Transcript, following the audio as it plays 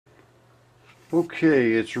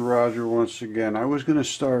Okay, it's Roger once again. I was going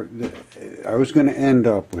to end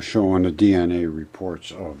up with showing the DNA reports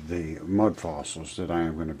of the mud fossils that I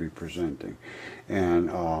am going to be presenting.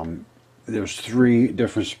 And there's 3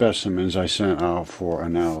 different specimens I sent out for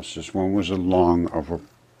analysis. One was a lung of a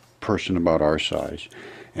person about our size,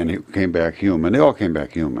 and it came back human. They all came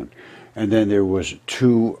back human. And then there was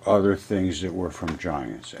 2 other things that were from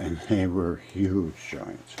giants, and they were huge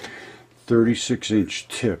giants. 36-inch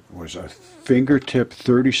tip was a fingertip,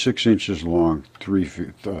 36 inches long,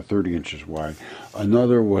 30 inches wide.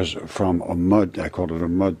 Another was from a mud, I called it a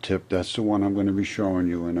mud tip. That's the one I'm going to be showing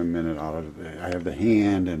you in a minute. I have the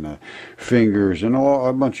hand and the fingers and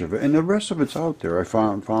a bunch of it. And the rest of it's out there. I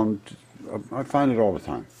find it all the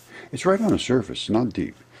time. It's right on the surface, not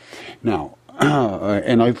deep. Now,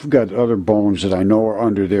 and I've got other bones that I know are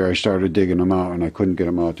under there. I started digging them out and I couldn't get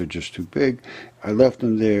them out. They're just too big. I left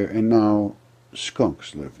them there, and now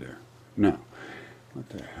skunks live there. Now, what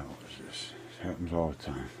the hell is this? It happens all the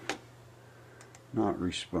time. Not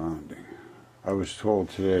responding. I was told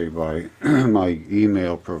today by my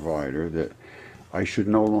email provider that I should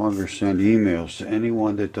no longer send emails to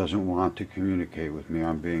anyone that doesn't want to communicate with me.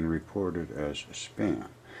 I'm being reported as spam.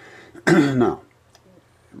 Now,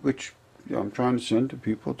 which I'm trying to send to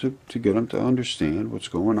people to get them to understand what's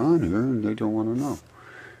going on here, and they don't want to know.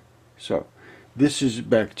 So, this is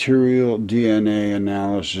bacterial DNA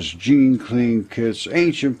analysis, gene clean kits,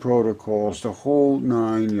 ancient protocols, the whole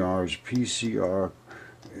 9 yards, PCR,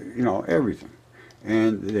 you know, everything.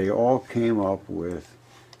 And they all came up with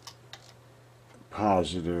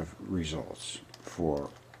positive results for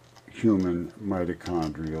human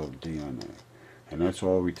mitochondrial DNA. And that's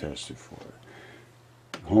all we tested for.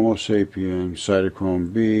 Homo sapiens,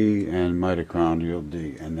 cytochrome B, and mitochondrial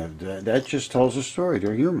D. And that just tells a story.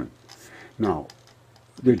 They're human. Now,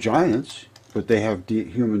 they're giants, but they have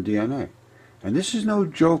human DNA. And this is no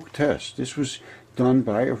joke test. This was done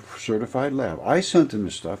by a certified lab. I sent them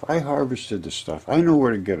the stuff. I harvested the stuff. I know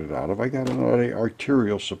where to get it out of. I got it out of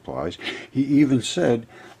arterial supplies. He even said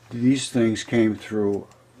these things came through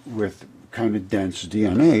with kind of dense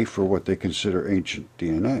DNA for what they consider ancient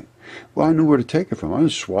DNA. Well, I knew where to take it from. I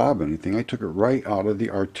didn't swab anything. I took it right out of the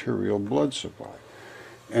arterial blood supply.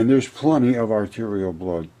 And there's plenty of arterial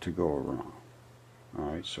blood to go around. All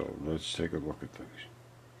right, so let's take a look at things.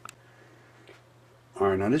 All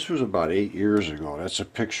right, now this was about 8 years ago. That's a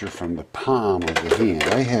picture from the palm of the hand.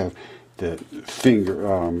 I have the finger,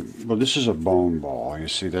 well, this is a bone ball. You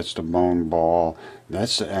see, that's the bone ball.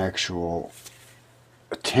 That's the actual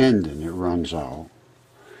tendon that runs out.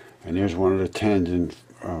 And there's one of the tendons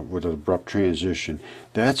with an abrupt transition.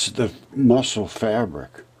 That's the muscle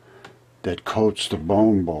fabric that coats the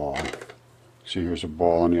bone ball. See, here's a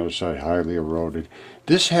ball on the other side, highly eroded.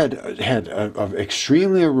 This had an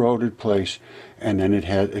extremely eroded place, and then it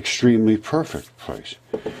had extremely perfect place.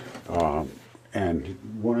 And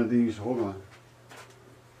one of these, hold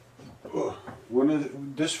on.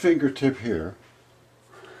 This fingertip here,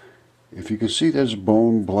 if you can see there's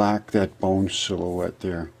bone black, that bone silhouette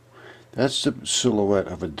there. That's the silhouette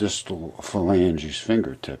of a distal phalanges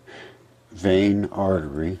fingertip. Vein,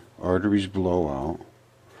 artery. Arteries blow out.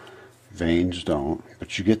 Veins don't.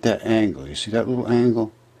 But you get that angle. You see that little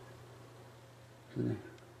angle?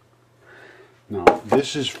 Now,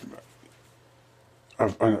 this is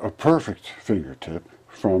a perfect fingertip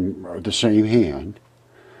from the same hand.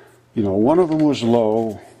 You know, one of them was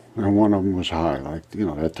low and one of them was high, like, you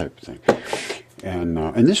know, that type of thing.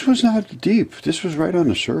 And this was not deep. This was right on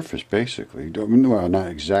the surface, basically. Well, not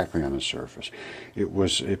exactly on the surface.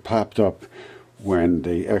 It popped up when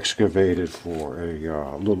they excavated for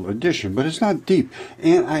a little addition, but it's not deep.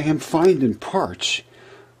 And I am finding parts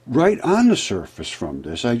right on the surface from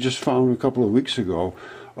this. I just found a couple of weeks ago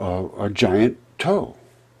a giant toe.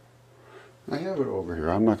 I have it over here.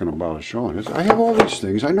 I'm not going to bother showing it. I have all these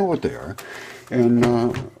things. I know what they are.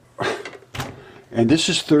 And this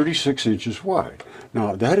is 36 inches wide.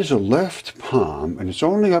 Now, that is a left palm, and it's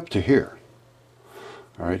only up to here.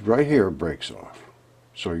 All right, right here it breaks off.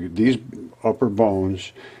 So these upper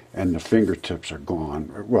bones and the fingertips are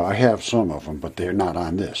gone. Well, I have some of them, but they're not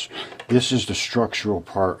on this. This is the structural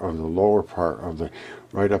part of the lower part of the,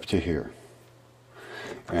 right up to here.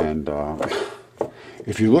 And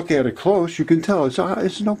if you look at it close, you can tell,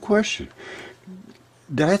 it's no question.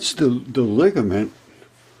 That's the ligament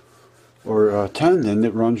or tendon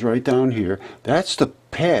that runs right down here. That's the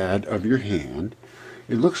pad of your hand.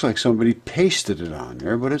 It looks like somebody pasted it on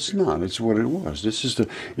there, but it's not. It's what it was.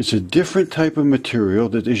 It's a different type of material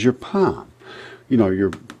that is your palm. You know,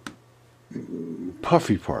 your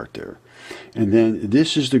puffy part there. And then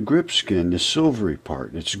this is the grip skin, the silvery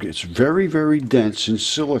part. It's very, very dense in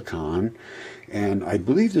silicon, and I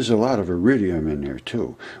believe there's a lot of iridium in there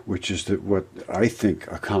too, which is what I think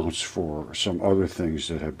accounts for some other things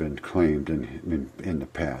that have been claimed in the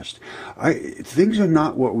past. Things are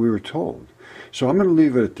not what we were told. So I'm going to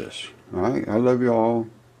leave it at this. All right, I love you all.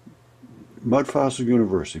 Mudfossil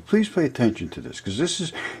University. Please pay attention to this, because this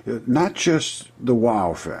is not just the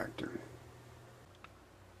wow factor.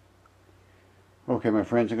 Okay, my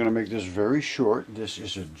friends, I'm going to make this very short. This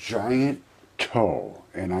is a giant toe,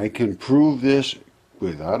 and I can prove this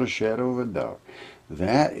without a shadow of a doubt.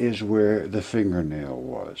 That is where the fingernail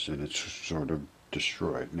was, and it's sort of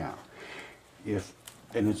destroyed now. And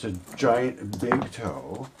it's a giant big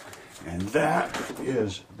toe, and that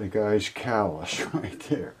is the guy's callus right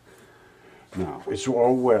there. Now, it's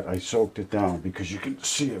all wet. I soaked it down because you can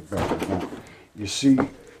see it better now. You see,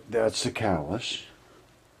 that's the callus.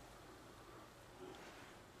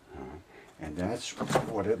 And that's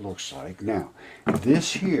what it looks like. Now,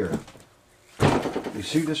 this here, you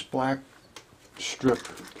see this black strip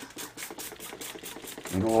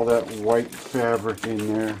and all that white fabric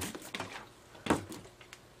in there?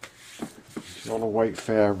 See all the white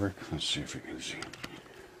fabric? Let's see if you can see.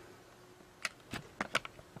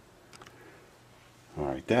 All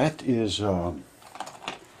right, that is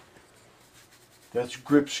that's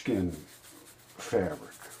grip skin fabric.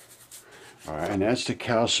 All right, and that's the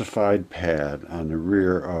calcified pad on the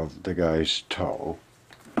rear of the guy's toe,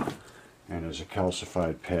 and there's a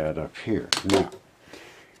calcified pad up here. Now,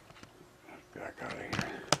 back out of here.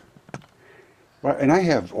 Well, and I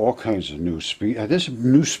have all kinds of new species. This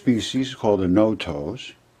new species called the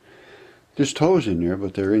no-toes. There's toes in there,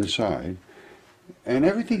 but they're inside. And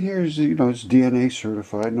everything here is, you know, it's DNA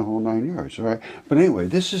certified and the whole 9 yards, all right? But anyway,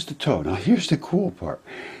 this is the toe. Now, here's the cool part.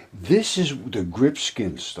 This is the grip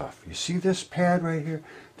skin stuff. You see this pad right here?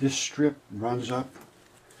 This strip runs up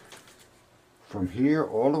from here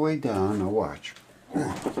all the way down. Now watch.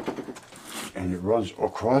 And it runs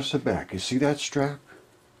across the back. You see that strap?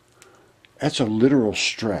 That's a literal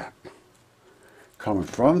strap. Coming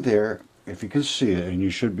from there, if you can see it, and you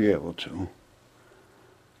should be able to,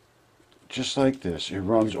 just like this, it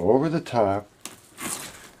runs over the top.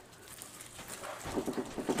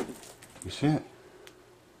 You see it?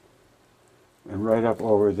 And right up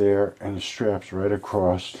over there, and the strap's right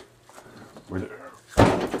across where the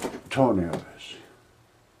toenail is.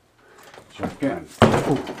 So again,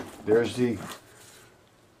 there's the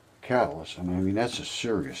callus, and I mean that's a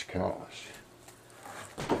serious callus.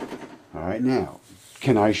 All right, now,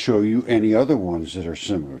 can I show you any other ones that are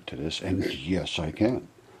similar to this? And yes, I can.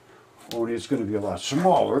 Only it's going to be a lot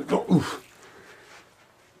smaller. Oof.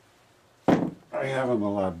 I have them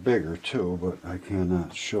a lot bigger too, but I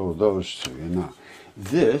cannot show those to you now.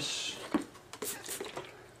 This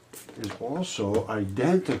is also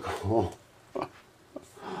identical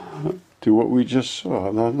to what we just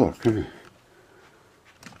saw. Now look, come here.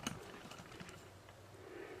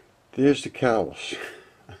 There's the callus.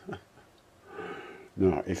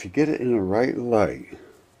 Now, if you get it in the right light,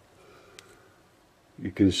 you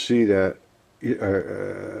can see that.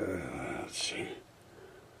 Let's see.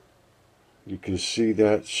 You can see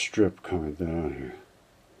that strip coming down here.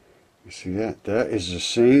 You see that? That is the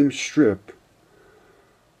same strip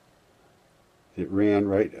that ran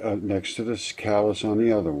right next to this callus on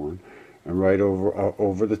the other one, and right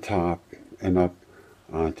over the top and up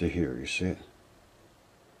onto here. You see it?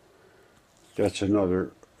 That's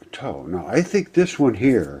another toe. Now, I think this one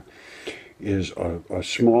here is a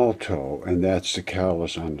small toe, and that's the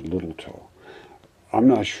callus on the little toe. I'm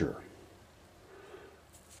not sure.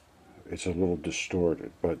 It's a little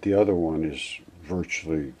distorted, but the other one is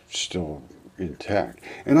virtually still intact.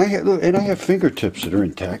 And I have fingertips that are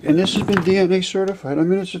intact, and this has been DNA certified. I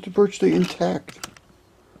mean, it's virtually intact.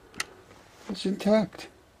 It's intact.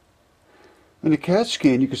 In the CAT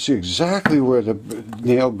scan, you can see exactly where the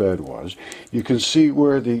nail bed was. You can see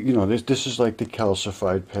where the, you know, this is like the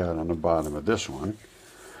calcified pad on the bottom of this one.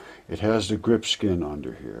 It has the grip skin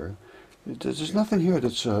under here. There's nothing here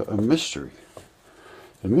that's a mystery.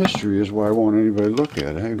 The mystery is why won't anybody look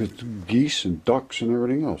at it. It's geese and ducks and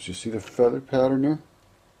everything else. You see the feather pattern there?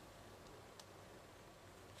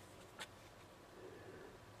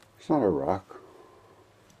 It's not a rock.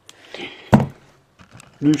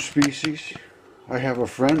 New species. I have a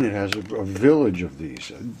friend that has a village of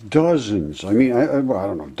these. Dozens. I mean, well, I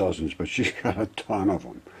don't know dozens, but she's got a ton of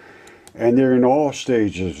them. And they're in all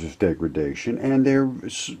stages of degradation, and they're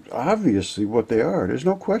obviously what they are. There's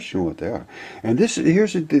no question what they are. And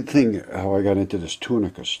here's the thing, how I got into this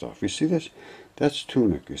tunica stuff. You see this? That's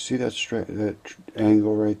tunic. You see that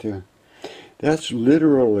angle right there? That's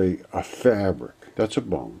literally a fabric. That's a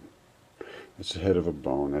bone. It's the head of a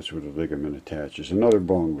bone. That's where the ligament attaches. Another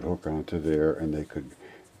bone would hook onto there, and they could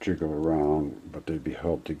jiggle around, but they'd be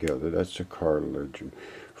held together. That's the cartilage and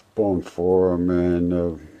bone foramen.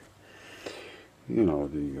 You know,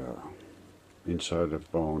 the inside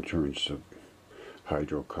of bone turns to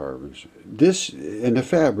hydrocarbons. This, and the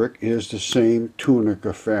fabric is the same tunic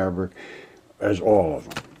of fabric as all of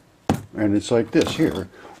them. And it's like this here,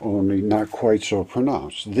 only not quite so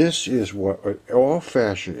pronounced. This is what all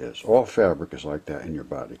fascia is. All fabric is like that in your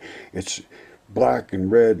body. It's black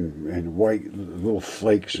and red and white little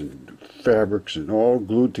flakes and fabrics and all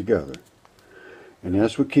glued together. And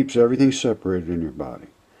that's what keeps everything separated in your body.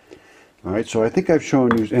 All right, so I think I've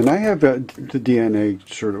shown you, and I have the DNA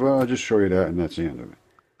sort of, well, I'll just show you that, and that's the end of it.